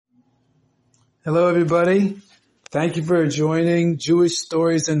Hello, everybody. Thank you for joining Jewish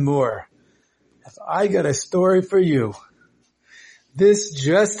Stories and More. I got a story for you. This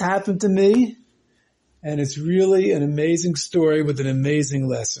just happened to me, and it's really an amazing story with an amazing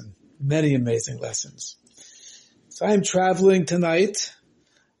lesson, many amazing lessons. So I'm traveling tonight.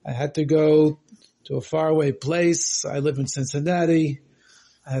 I had to go to a faraway place. I live in Cincinnati.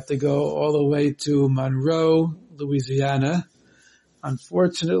 I had to go all the way to Monroe, Louisiana.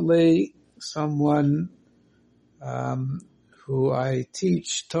 Unfortunately, someone who I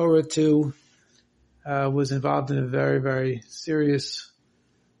teach Torah to was involved in a very, very serious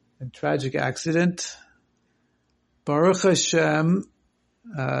and tragic accident. Baruch Hashem,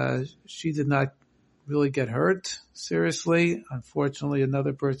 she did not really get hurt seriously. Unfortunately,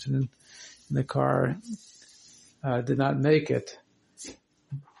 another person in the car did not make it.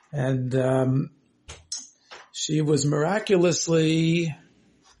 And she was miraculously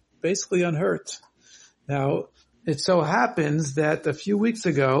basically unhurt. Now, it so happens that a few weeks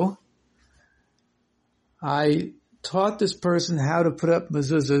ago, I taught this person how to put up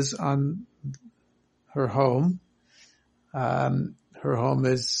mezuzahs on her home. Her home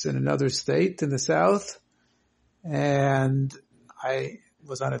is in another state in the south, and I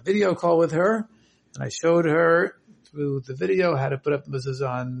was on a video call with her, and I showed her through the video how to put up mezuzahs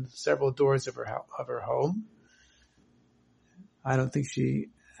on several doors of her home. I don't think she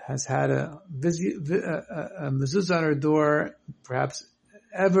has had a mezuzah on her door, perhaps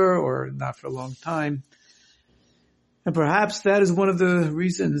ever, or not for a long time. And perhaps that is one of the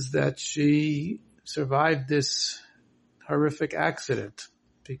reasons that she survived this horrific accident,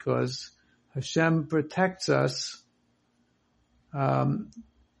 because Hashem protects us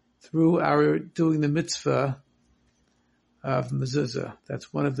through our doing the mitzvah of mezuzah.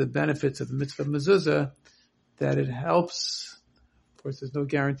 That's one of the benefits of the mitzvah of mezuzah, that it helps. Of course, there's no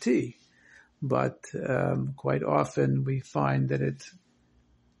guarantee, but quite often we find that it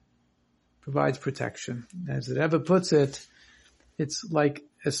provides protection. As it ever puts it, it's like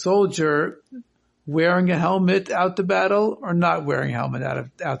a soldier wearing a helmet out to battle or not wearing a helmet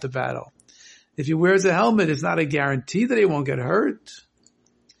out to battle. If he wears a helmet, it's not a guarantee that he won't get hurt.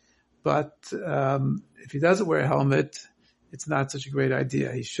 But if he doesn't wear a helmet, it's not such a great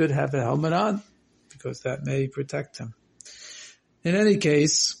idea. He should have a helmet on because that may protect him. In any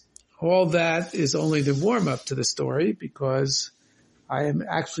case, all that is only the warm-up to the story, because I am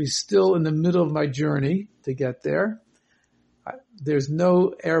actually still in the middle of my journey to get there. There's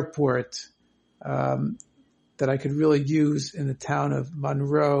no airport that I could really use in the town of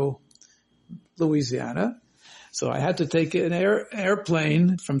Monroe, Louisiana. So I had to take an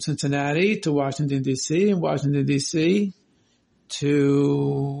airplane from Cincinnati to Washington, D.C., and Washington, D.C.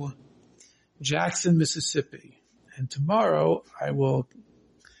 to Jackson, Mississippi. And tomorrow I will,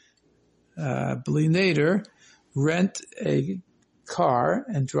 bli neder, rent a car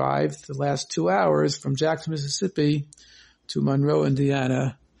and drive the last 2 hours from Jackson, Mississippi to Monroe,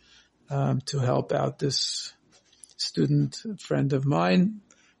 Indiana, to help out this student friend of mine.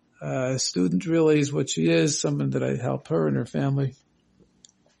 Student really is what she is, someone that I help her and her family.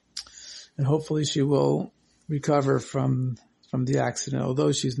 And hopefully she will recover from the accident,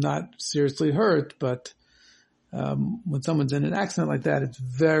 although she's not seriously hurt, but when someone's in an accident like that, it's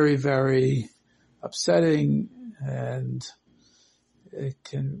very, very upsetting, and it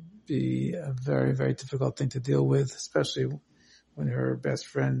can be a very, very difficult thing to deal with, especially when her best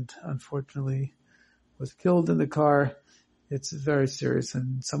friend, unfortunately, was killed in the car. It's very serious,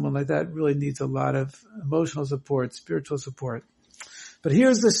 and someone like that really needs a lot of emotional support, spiritual support. But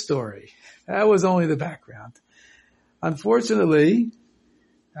here's the story. That was only the background. Unfortunately,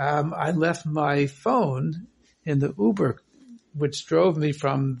 I left my phone in the Uber, which drove me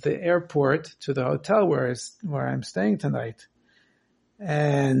from the airport to the hotel where I'm staying tonight.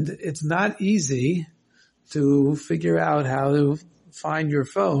 And it's not easy to figure out how to find your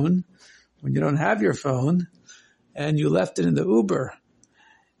phone when you don't have your phone and you left it in the Uber.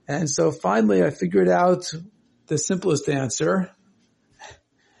 And so finally I figured out the simplest answer,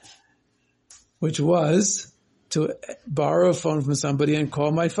 which was to borrow a phone from somebody and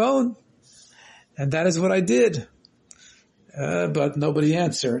call my phone. And that is what I did. But nobody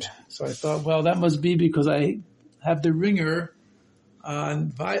answered. So I thought, well, that must be because I have the ringer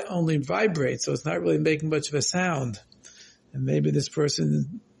on only vibrate, so it's not really making much of a sound. And maybe this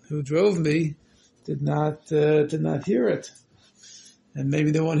person who drove me did not hear it. And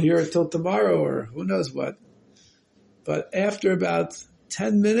maybe they won't hear it till tomorrow, or who knows what. But after about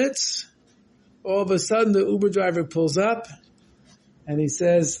 10 minutes, all of a sudden the Uber driver pulls up and he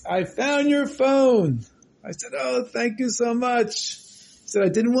says, "I found your phone." I said, "Oh, thank you so much." said I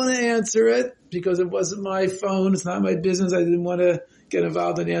didn't want to answer it because it wasn't my phone. It's not my business. I didn't want to get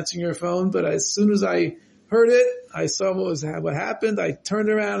involved in answering your phone. But as soon as I heard it, I saw what happened. I turned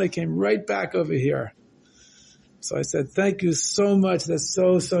around. I came right back over here. So I said, thank you so much. That's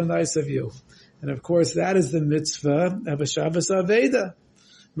so, so nice of you. And of course, that is the mitzvah of a Shabbos Aveda,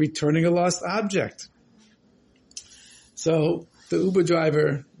 returning a lost object. So the Uber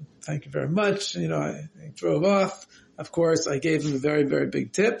driver, thank you very much. I drove off. Of course, I gave him a very, very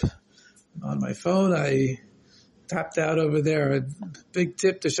big tip. On my phone, I tapped out over there a big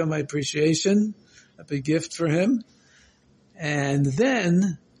tip to show my appreciation, a big gift for him. And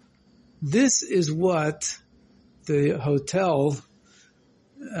then this is what the hotel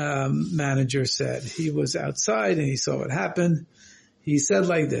manager said. He was outside and he saw what happened. He said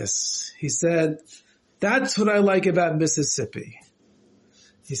like this. He said, that's what I like about Mississippi.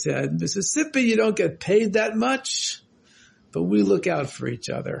 He said, Mississippi, you don't get paid that much, but we look out for each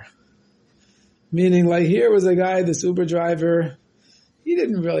other. Meaning, like, here was a guy, this Uber driver, he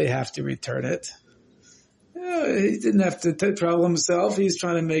didn't really have to return it. He didn't have to trouble himself. He's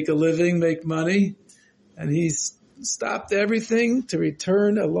trying to make a living, make money, and he's stopped everything to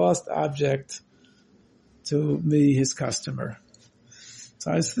return a lost object to me, his customer.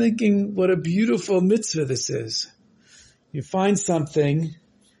 So I was thinking, what a beautiful mitzvah this is. You find something,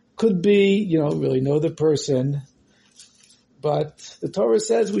 could be, you don't really know the person, but the Torah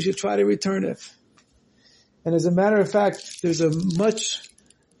says we should try to return it. And as a matter of fact, there's a much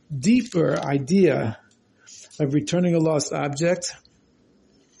deeper idea of returning a lost object.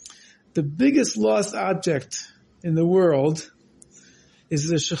 The biggest lost object in the world is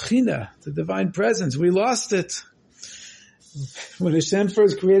the Shekhinah, the divine presence. We lost it. When Hashem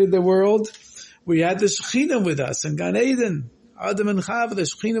first created the world, we had the Shekhinah with us in Gan Eden. Adam and Chava, the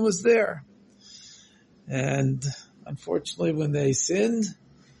Shekhinah was there. And unfortunately, when they sinned,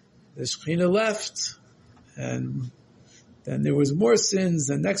 the Shekhinah left. And then there was more sins.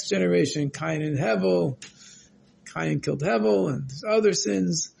 The next generation, Cain and Hevel. Cain killed Hevel, and there's other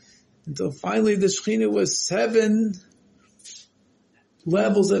sins. Until finally the Shekhinah was 7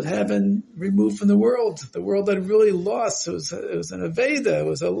 levels of heaven removed from the world that really lost. It was an Aveda. It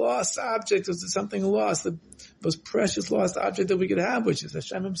was a lost object. It was something lost. The most precious lost object that we could have, which is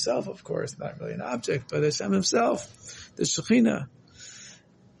Hashem himself, of course. Not really an object, but Hashem himself, the Shekhinah.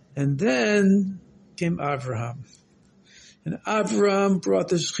 And then came Avraham. And Avraham brought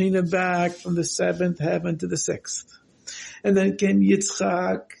the Shekhinah back from the 7th heaven to the 6th. And then came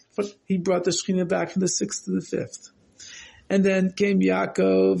Yitzchak. He brought the Shekhinah back from the 6th to the 5th. And then came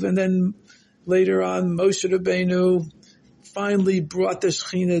Yaakov, and then later on Moshe Rabbeinu finally brought the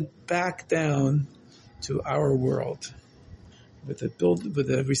Shekhinah back down to our world. With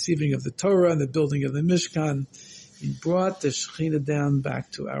the receiving of the Torah and the building of the Mishkan, he brought the Shekhinah down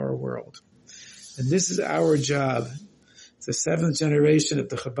back to our world. And this is our job. It's the 7th generation of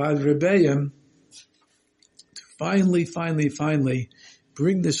the Chabad Rebbeim to finally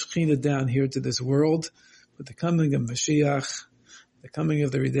bring the Shekhinah down here to this world with the coming of Mashiach, the coming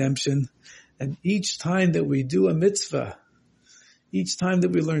of the redemption. And each time that we do a mitzvah, each time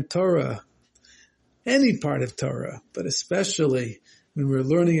that we learn Torah, any part of Torah, but especially when we're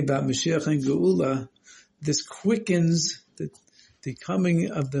learning about Mashiach and Geula, this quickens the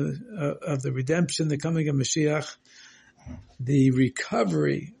coming of the redemption, the coming of Mashiach, the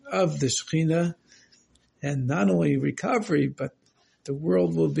recovery of the Shekhinah, and not only recovery, but the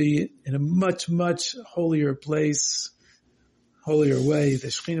world will be in a much, much holier place, holier way. The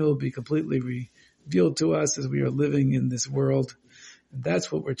Shekhinah will be completely revealed to us as we are living in this world. And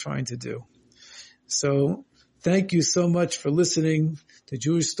that's what we're trying to do. So thank you so much for listening to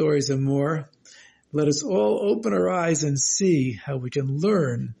Jewish Stories and More. Let us all open our eyes and see how we can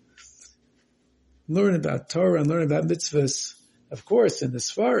learn about Torah and learn about mitzvahs, of course, in the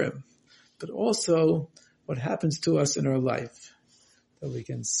Sfarim, but also what happens to us in our life. That we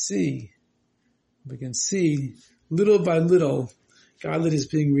can see little by little, God is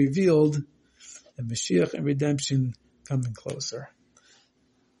being revealed and Mashiach and redemption coming closer.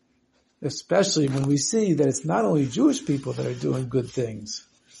 Especially when we see that it's not only Jewish people that are doing good things,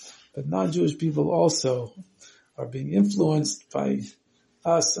 but non-Jewish people also are being influenced by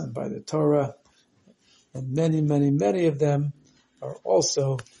us and by the Torah. And many, many, many of them are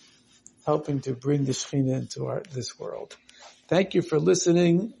also helping to bring the Shekhinah into this world. Thank you for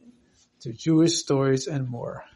listening to Jewish Stories and More.